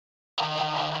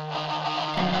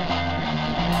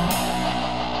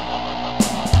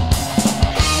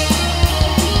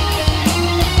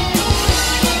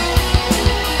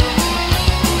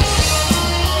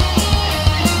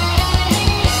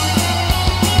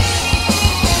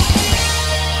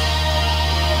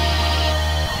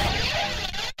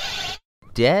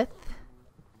Death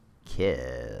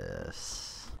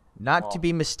Kiss. Not to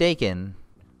be mistaken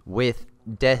with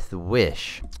Death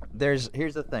Wish.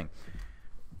 Here's the thing.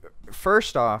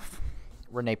 First off,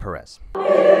 Rene Perez.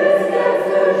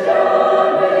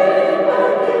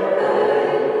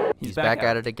 He's back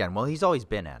at it again. Well, he's always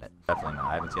been at it. Definitely not.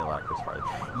 I haven't seen a lot of Chris Farley.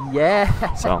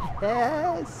 Yes. So.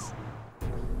 Yes.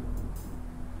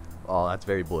 Oh, that's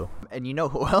very blue. And you know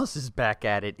who else is back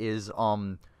at it is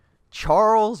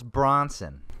Charles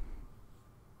Bronson.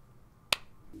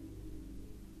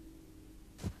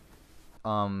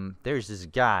 There's this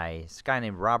guy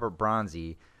named Robert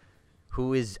Bronzy,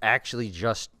 who is actually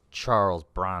just Charles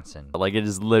Bronson. Like, it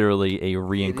is literally a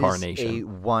reincarnation. It is a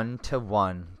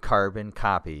 1-to-1 carbon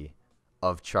copy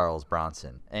of Charles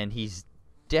Bronson. And he's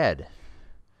dead,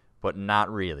 but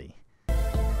not really.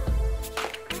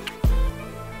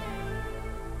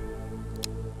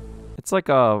 It's like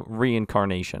a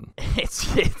reincarnation.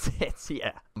 It's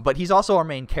yeah. But he's also our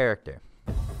main character.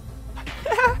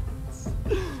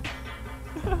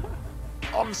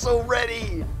 I'm so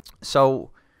ready.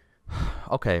 So,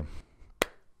 okay.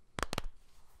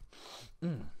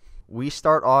 We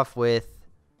start off with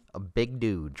a big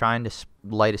dude trying to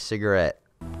light a cigarette.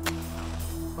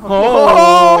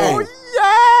 Oh,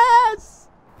 yes!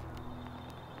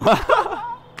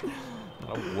 Not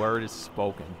a word is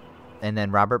spoken. And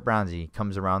then Robert Bronzy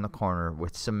comes around the corner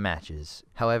with some matches.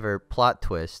 However, plot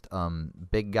twist,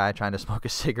 big guy trying to smoke a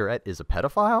cigarette is a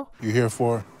pedophile? You here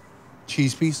for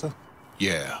cheese pizza?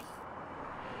 Yeah.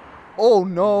 Oh,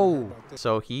 no.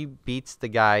 So he beats the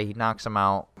guy. He knocks him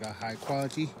out. Got high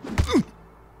quality.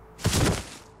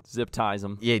 Zip ties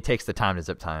him. Yeah, he takes the time to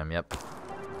zip tie him, yep.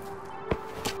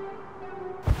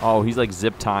 Oh, he's like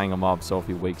zip tying him up, so if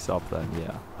he wakes up, then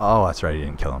yeah. Oh, that's right. He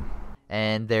didn't kill him.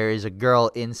 And there is a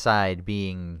girl inside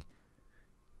being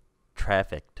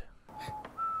trafficked.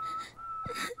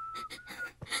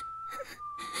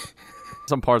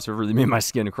 Some parts have really made my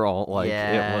skin crawl. Like,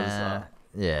 yeah, it was...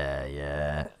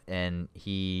 Yeah. And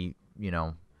he, you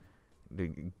know,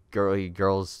 the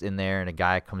girl's in there and a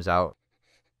guy comes out.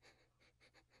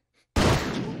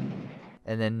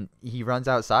 And then he runs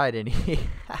outside and he...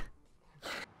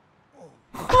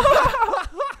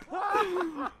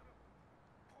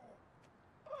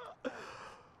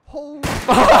 Oh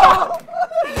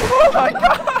my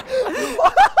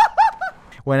God.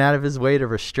 Went out of his way to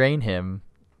restrain him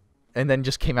and then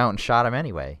just came out and shot him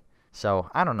anyway. So,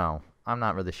 I don't know. I'm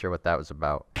not really sure what that was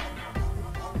about.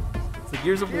 It's like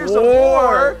Gears of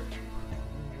War.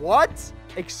 What?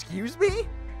 Excuse me?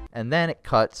 And then it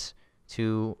cuts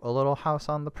to a little house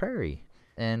on the prairie.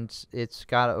 And it's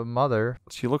got a mother.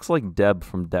 She looks like Deb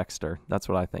from Dexter. That's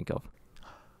what I think of.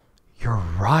 You're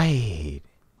right.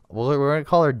 Well, we're going to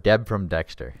call her Deb from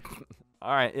Dexter.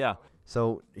 All right, yeah.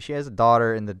 So she has a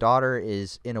daughter, and the daughter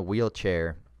is in a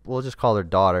wheelchair. We'll just call her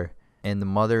daughter. And the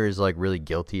mother is, like, really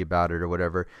guilty about it or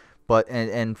whatever. But,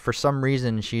 and for some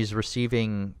reason, she's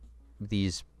receiving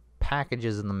these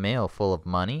packages in the mail full of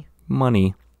money.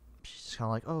 Money. She's kind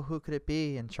of like, oh, who could it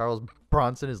be? And Charles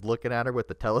Bronson is looking at her with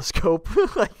the telescope.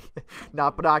 Like,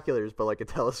 not binoculars, but like a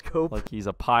telescope. Like he's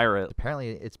a pirate.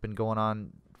 Apparently, it's been going on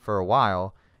for a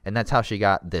while, and that's how she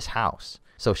got this house.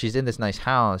 So she's in this nice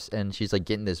house, and she's like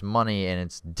getting this money, and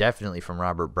it's definitely from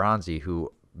Robert Bronzy,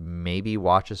 who maybe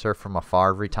watches her from afar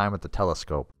every time with the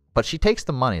telescope. But she takes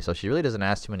the money, so she really doesn't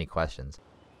ask too many questions.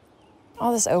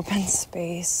 All this open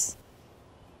space.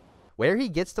 Where he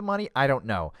gets the money, I don't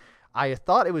know. I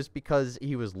thought it was because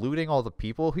he was looting all the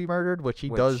people he murdered, which he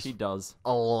does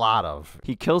a lot of.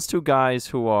 He kills two guys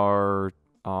who are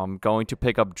going to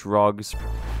pick up drugs.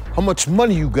 How much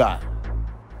money you got?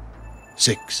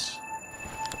 6.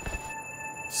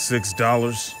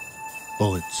 $6.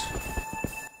 Bullets.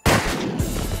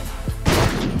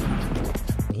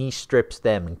 He strips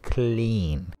them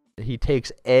clean. He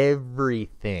takes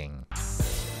everything.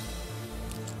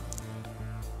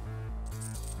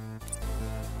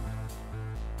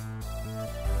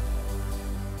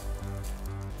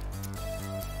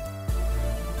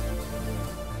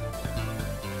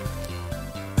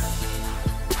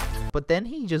 But then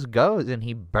he just goes and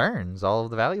he burns all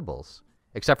of the valuables.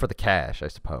 Except for the cash, I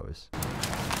suppose.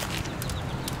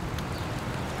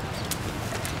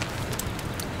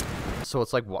 So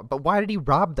it's like, but why did he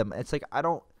rob them? It's like,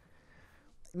 it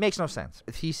makes no sense.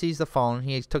 If he sees the phone,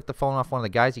 he took the phone off one of the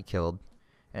guys he killed,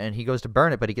 and he goes to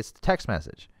burn it, but he gets the text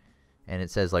message. And it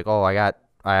says like, oh,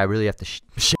 I really have to shit.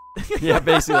 Yeah,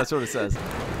 basically that's what it says.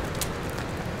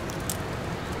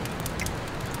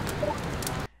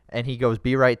 And he goes,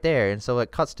 be right there. And so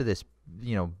it cuts to this,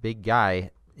 big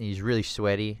guy. He's really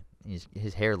sweaty.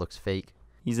 His hair looks fake.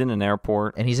 He's in an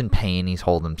airport. And he's in pain. He's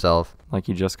holding himself. Like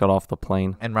he just got off the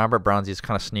plane. And Robert Bronzi's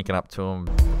kind of sneaking up to him.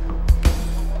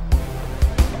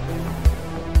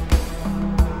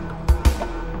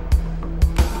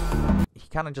 He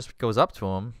kind of just goes up to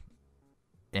him.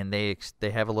 And they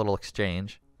have a little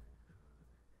exchange.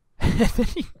 And then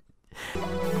he...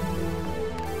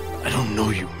 I don't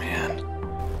know you, man.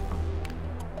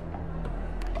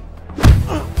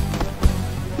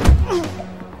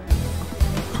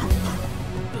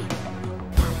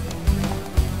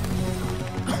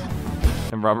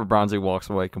 And Robert Bronson walks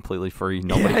away completely free.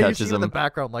 Nobody you catches see him in the him.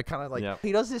 background, like kind of like Yep.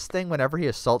 he does this thing whenever he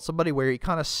assaults somebody where he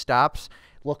kind of stops,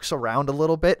 looks around a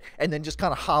little bit, and then just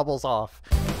kind of hobbles off.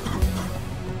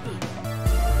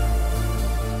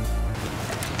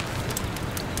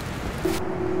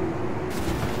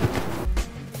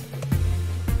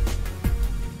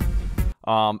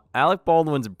 Alec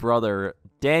Baldwin's brother,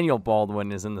 Daniel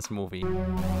Baldwin, is in this movie.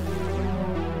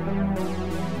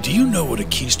 Do you know what a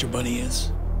Keister Bunny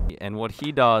is? And what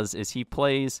he does is he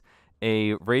plays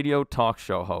a radio talk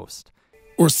show host.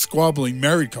 Or squabbling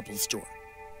married couple story.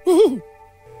 Woohoo!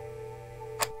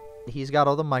 He's got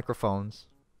all the microphones.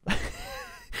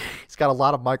 He's got a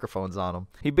lot of microphones on him.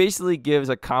 He basically gives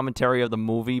a commentary of the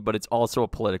movie, but it's also a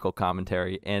political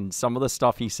commentary. And some of the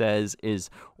stuff he says is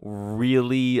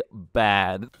really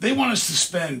bad. They want us to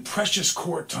spend precious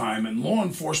court time and law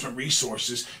enforcement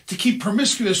resources to keep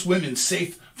promiscuous women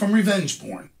safe from revenge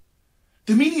porn.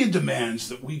 The media demands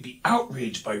that we be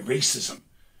outraged by racism,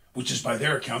 which is by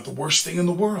their account the worst thing in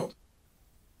the world.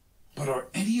 But are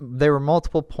any... There were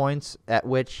multiple points at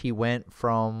which he went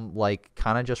from like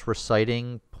kind of just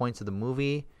reciting points of the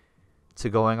movie to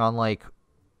going on like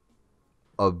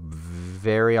a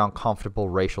very uncomfortable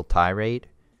racial tirade.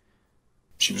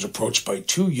 She was approached by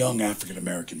two young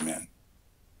African-American men.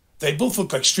 They both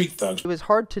looked like street thugs. It was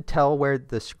hard to tell where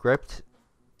the script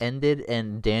ended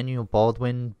and Daniel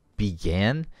Baldwin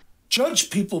began. Judge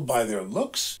people by their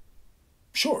looks?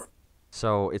 Sure.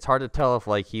 So it's hard to tell if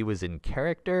like he was in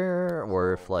character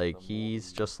or if like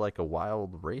he's just like a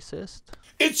wild racist.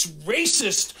 It's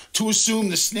racist to assume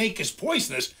the snake is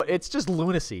poisonous. But it's just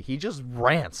lunacy. He just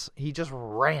rants. He just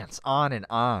rants on,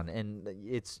 and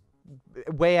it's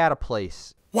way out of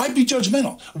place. Why be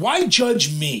judgmental? Why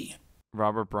judge me?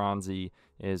 Robert Bronson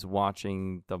is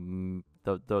watching the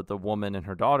woman and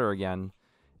her daughter again,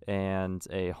 and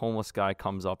a homeless guy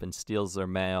comes up and steals their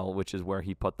mail, which is where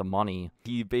he put the money.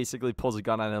 He basically pulls a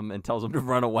gun at him and tells him to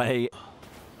run away.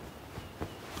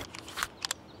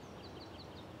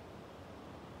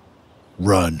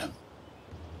 Run.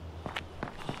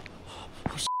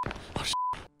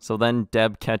 So then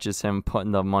Deb catches him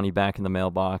putting the money back in the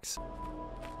mailbox.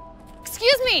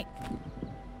 Excuse me!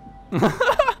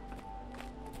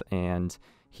 And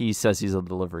he says he's a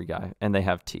delivery guy, and they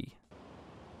have tea.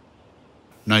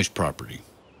 Nice property.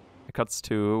 It cuts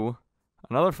to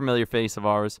another familiar face of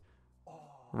ours,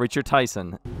 Richard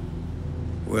Tyson.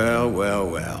 Well, well,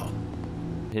 well.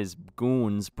 His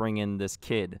goons bring in this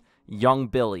kid, young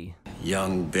Billy.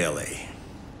 Young Billy.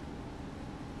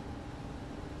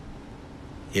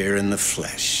 Here in the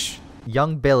flesh.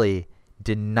 Young Billy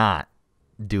did not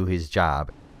do his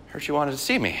job. Heard you wanted to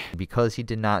see me. Because he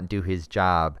did not do his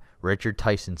job, Richard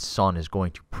Tyson's son is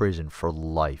going to prison for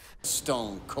life.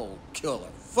 Stone cold killer.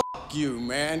 Fuck you,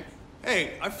 man.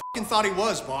 Hey, I fucking thought he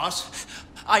was, boss.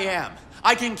 I am.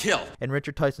 I can kill. And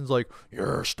Richard Tyson's like,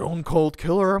 "You're a stone cold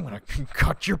killer. I'm going to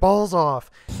cut your balls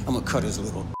off." I'm gonna cut his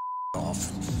little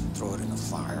off and throw it in the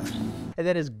fire. And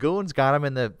then his goons got him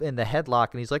in the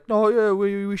headlock, and he's like, "No, yeah,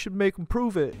 we should make him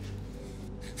prove it."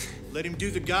 Let him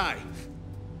do the guy.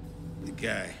 The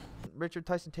guy. Richard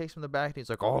Tyson takes him in the back, and he's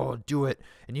like, "Oh, do it.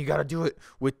 And you got to do it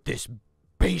with this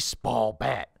baseball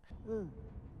bat."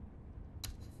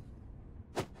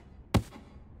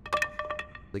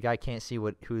 The guy can't see who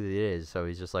it is, so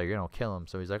he's just like, kill him.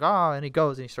 So he's like, "Oh," and he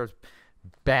goes and he starts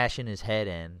bashing his head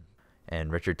in.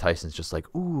 And Richard Tyson's just like,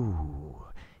 "Ooh,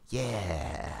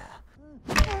 yeah."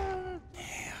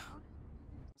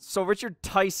 So Richard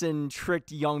Tyson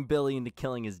tricked young Billy into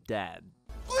killing his dad.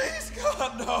 Please,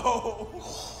 God, no.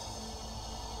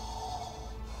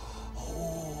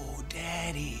 Oh,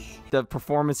 Daddy. The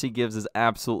performance he gives is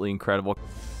absolutely incredible.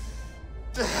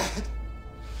 Dad.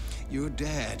 Your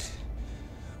dad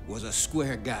was a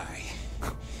square guy.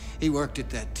 He worked at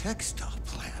that textile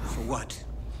plant for what?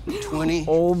 20,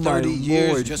 Oh my 30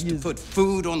 years Lord, just to put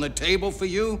food on the table for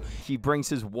you? He brings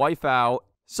his wife out.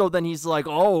 So then he's like,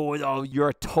 oh, your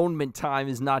atonement time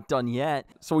is not done yet.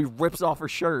 So he rips off her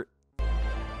shirt.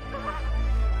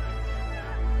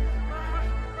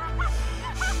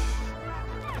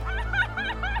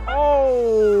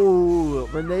 Oh,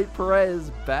 Rene Perez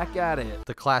back at it.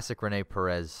 The classic Rene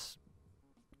Perez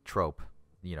trope,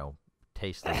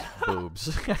 tasteless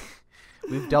boobs.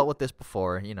 We've dealt with this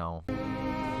before,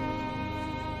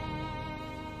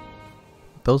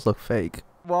 Those look fake.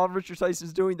 While Richard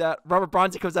Tyson's doing that, Robert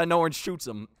Bronson comes out of nowhere and shoots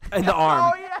him in the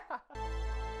arm. Oh, yeah.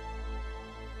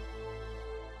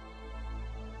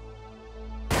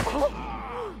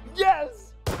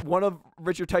 Yes! One of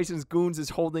Richard Tyson's goons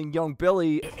is holding young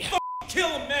Billy. Kill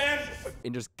him, man!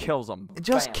 And just kills him. It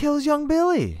just Bam. kills young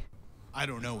Billy. I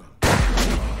don't know him.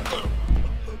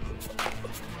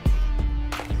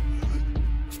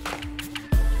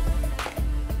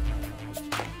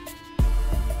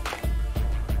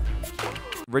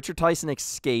 Richard Tyson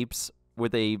escapes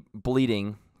with a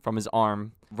bleeding from his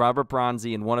arm. Robert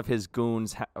Bronzy and one of his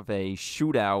goons have a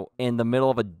shootout in the middle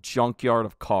of a junkyard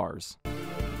of cars.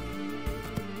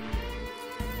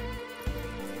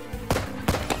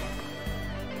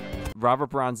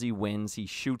 Robert Bronzy wins. He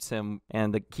shoots him,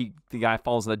 and the guy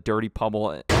falls in a dirty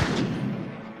puddle.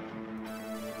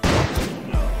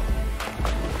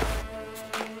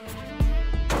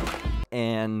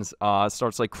 And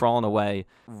starts like crawling away.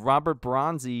 Robert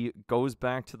Bronzy goes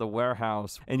back to the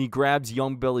warehouse and he grabs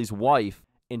young Billy's wife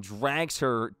and drags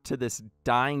her to this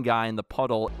dying guy in the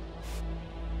puddle.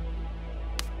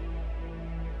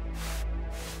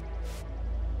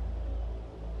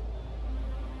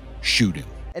 Shoot him.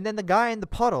 And then the guy in the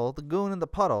puddle, the goon in the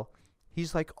puddle,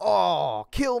 he's like, "Oh,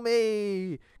 kill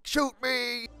me! Shoot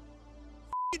me!"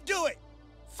 Do it!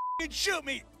 Shoot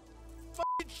me!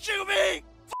 Shoot me!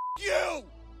 You!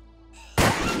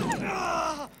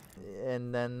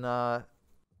 And then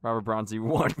Robert Bronzy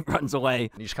runs away.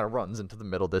 he just kind of runs into the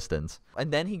middle distance.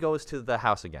 And then he goes to the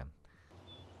house again.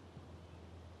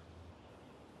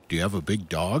 Do you have a big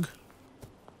dog?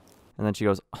 And then she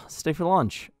goes, "Oh, stay for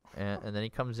lunch." And then he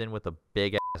comes in with a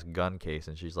big ass gun case,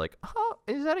 and she's like, "Oh,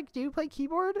 do you play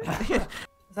keyboard?"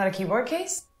 Is that a keyboard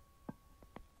case?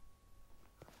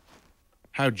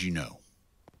 How'd you know?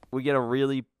 We get a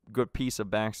really good piece of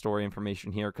backstory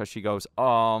information here because she goes,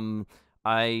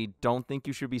 I don't think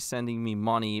you should be sending me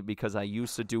money because I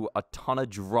used to do a ton of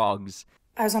drugs.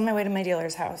 I was on my way to my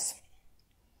dealer's house.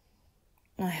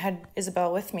 I had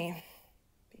Isabel with me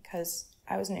because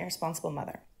I was an irresponsible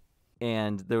mother.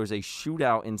 And there was a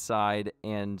shootout inside,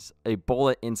 and a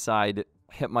bullet inside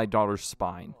hit my daughter's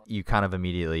spine. You kind of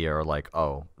immediately are like,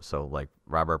 "Oh, so like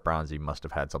Robert Bronzy must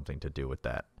have had something to do with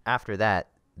that." After that,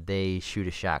 they shoot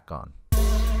a shotgun.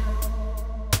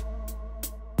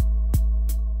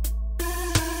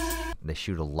 They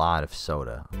shoot a lot of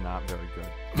soda. Not very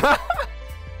good.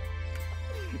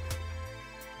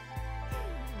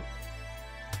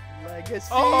 Legacy!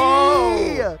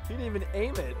 Oh! He didn't even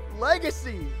aim it.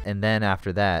 Legacy! And then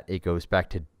after that, it goes back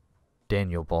to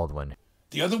Daniel Baldwin.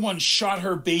 The other one shot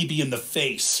her baby in the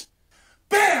face.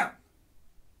 Bam!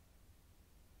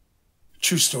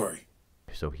 True story.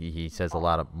 So he says a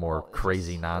lot of more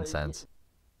crazy nonsense.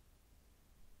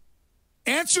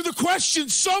 Answer the question,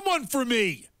 someone, for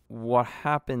me! What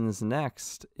happens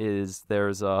next is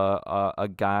there's a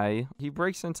guy. He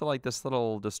breaks into like this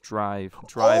little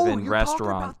drive-in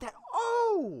restaurant. That.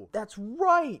 Oh, that's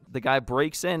right. The guy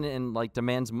breaks in and like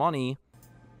demands money.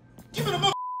 Give me the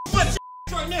motherfucking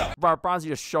right now! Robert Bronzy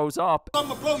just shows up. I'm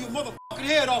gonna blow your motherfucking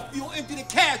head off. You'll empty the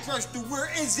cash register. Where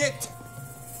is it?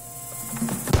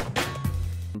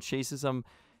 And chases him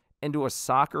into a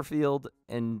soccer field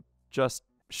and just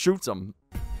shoots him.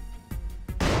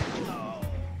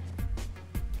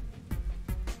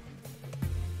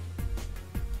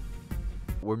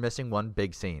 We're missing one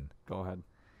big scene. Go ahead.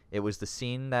 It was the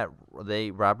scene that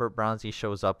Robert Bronzy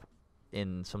shows up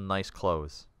in some nice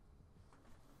clothes.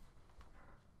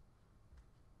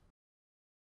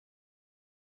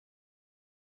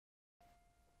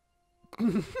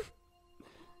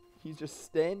 He's just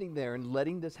standing there and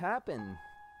letting this happen.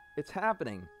 It's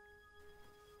happening.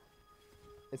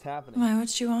 It's happening. Am I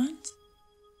what you want?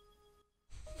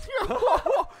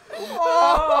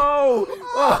 Oh!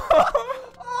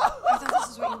 I thought this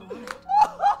is what you wanted.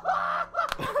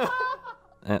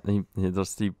 And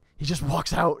He just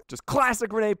walks out. just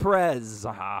classic Rene Perez.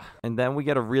 And then we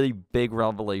get a really big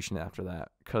revelation after that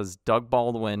because Doug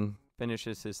Baldwin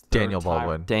finishes his third Daniel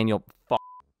Baldwin.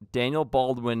 Daniel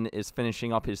Baldwin is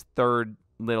finishing up his third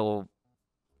little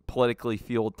politically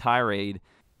fueled tirade.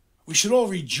 We should all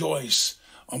rejoice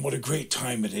on what a great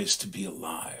time it is to be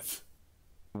alive.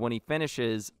 When he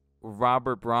finishes,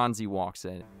 Robert Bronzy walks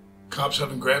in. Cops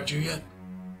haven't grabbed you yet?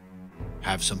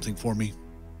 Have something for me?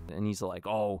 And he's like,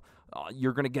 "Oh,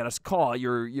 you're gonna get us caught.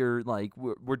 You're like,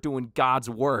 we're doing God's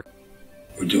work."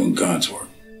 We're doing God's work.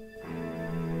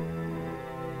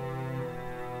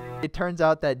 It turns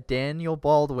out that Daniel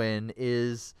Baldwin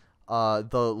is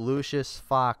the Lucius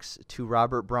Fox to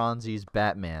Robert Bronzi's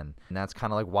Batman. And that's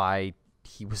kind of like why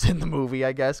he was in the movie,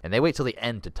 I guess. And they wait till the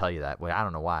end to tell you that. Wait, I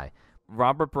don't know why.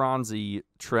 Robert Bronzi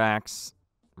tracks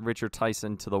Richard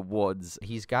Tyson to the woods.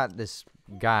 He's got this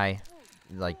guy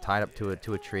like tied up to a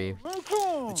tree.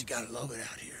 But you gotta love it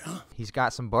out here, huh? He's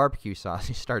got some barbecue sauce.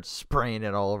 He starts spraying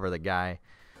it all over the guy.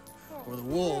 Or the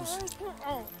wolves.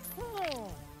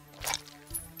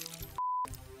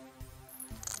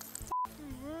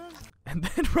 And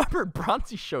then Robert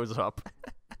Bronzi shows up.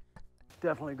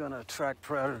 Definitely gonna attract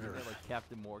predators. Like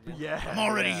Captain Morgan. Yeah. I'm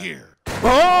already here.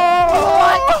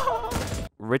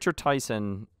 Richard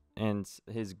Tyson and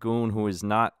his goon, who is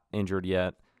not injured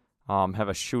yet, have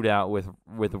a shootout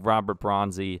with Robert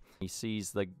Bronzi. He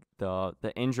sees the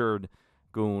injured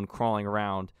goon crawling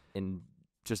around and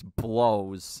just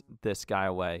blows this guy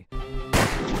away.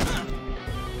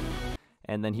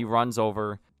 And then he runs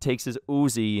over, takes his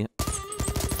Uzi,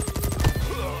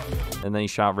 and then he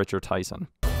shot Richard Tyson.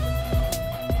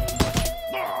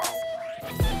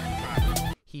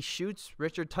 He shoots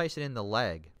Richard Tyson in the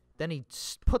leg. Then he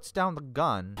puts down the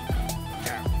gun.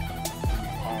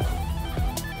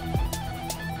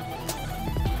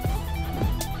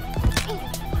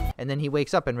 And then he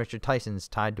wakes up and Richard Tyson's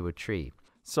tied to a tree.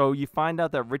 So you find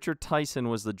out that Richard Tyson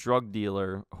was the drug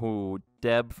dealer who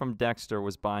Deb from Dexter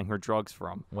was buying her drugs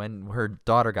from. When her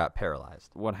daughter got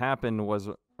paralyzed. What happened was,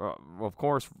 of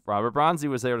course, Robert Bronzi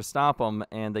was there to stop him,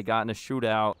 and they got in a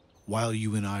shootout. While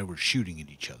you and I were shooting at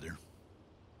each other,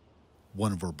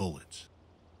 one of our bullets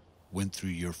went through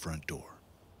your front door.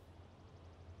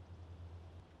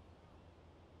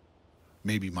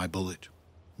 Maybe my bullet,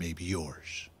 maybe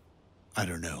yours. I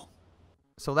don't know.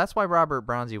 So that's why Robert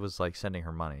Bronzi was like sending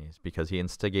her money, is because he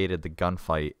instigated the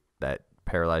gunfight that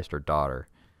paralyzed her daughter.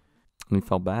 And he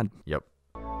felt bad. Yep.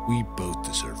 We both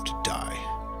deserve to die.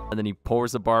 And then he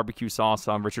pours the barbecue sauce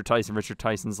on Richard Tyson. Richard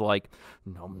Tyson's like,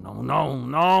 no, no, no,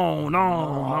 no, no,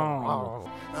 no.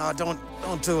 No,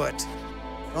 don't do it.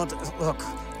 Don't look.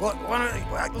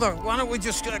 Why don't we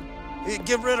just get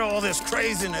rid of all this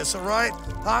craziness, all right?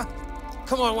 Huh?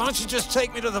 Come on, why don't you just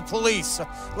take me to the police?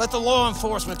 Let the law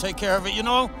enforcement take care of it, you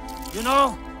know? You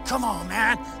know? Come on,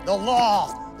 man. The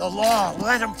law.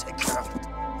 Let them take care of it.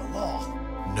 The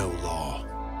law. No law.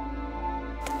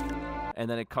 And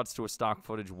then it cuts to a stock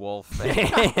footage wolf.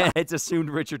 It's assumed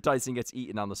Richard Tyson gets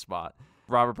eaten on the spot.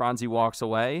 Robert Bronzi walks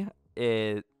away.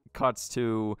 It cuts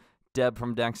to Deb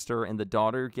from Dexter and the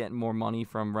daughter getting more money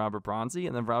from Robert Bronzi.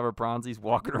 And then Robert Bronzi's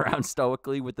walking around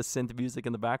stoically with the synth music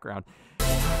in the background.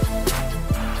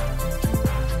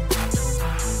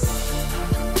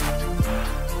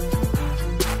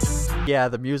 Yeah,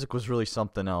 the music was really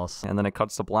something else. And then it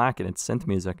cuts to black and it's synth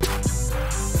music.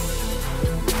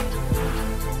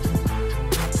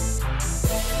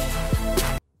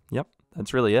 Yep,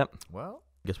 that's really it. Well,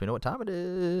 I guess we know what time it is.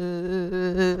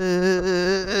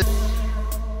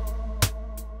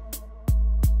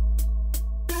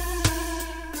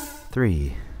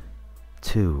 Three,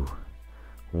 2,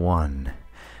 1.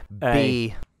 Hey.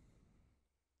 B.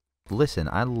 Listen,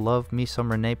 I love me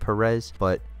some Rene Perez,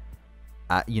 but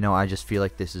I just feel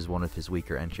like this is one of his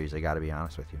weaker entries. I got to be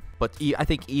honest with you. But I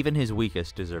think even his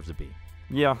weakest deserves a B.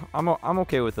 Yeah, I'm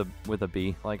okay with a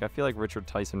B. Like, I feel like Richard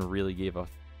Tyson really gave a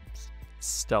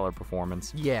stellar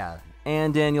performance. Yeah.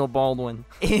 And Daniel Baldwin.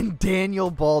 And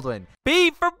Daniel Baldwin.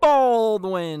 B for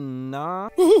Baldwin. Nah.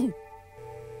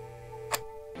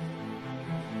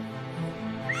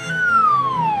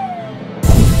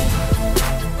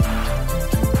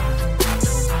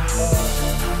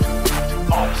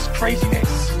 Oh, this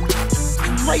craziness.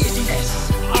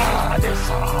 This,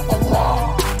 the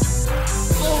law.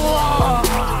 The law.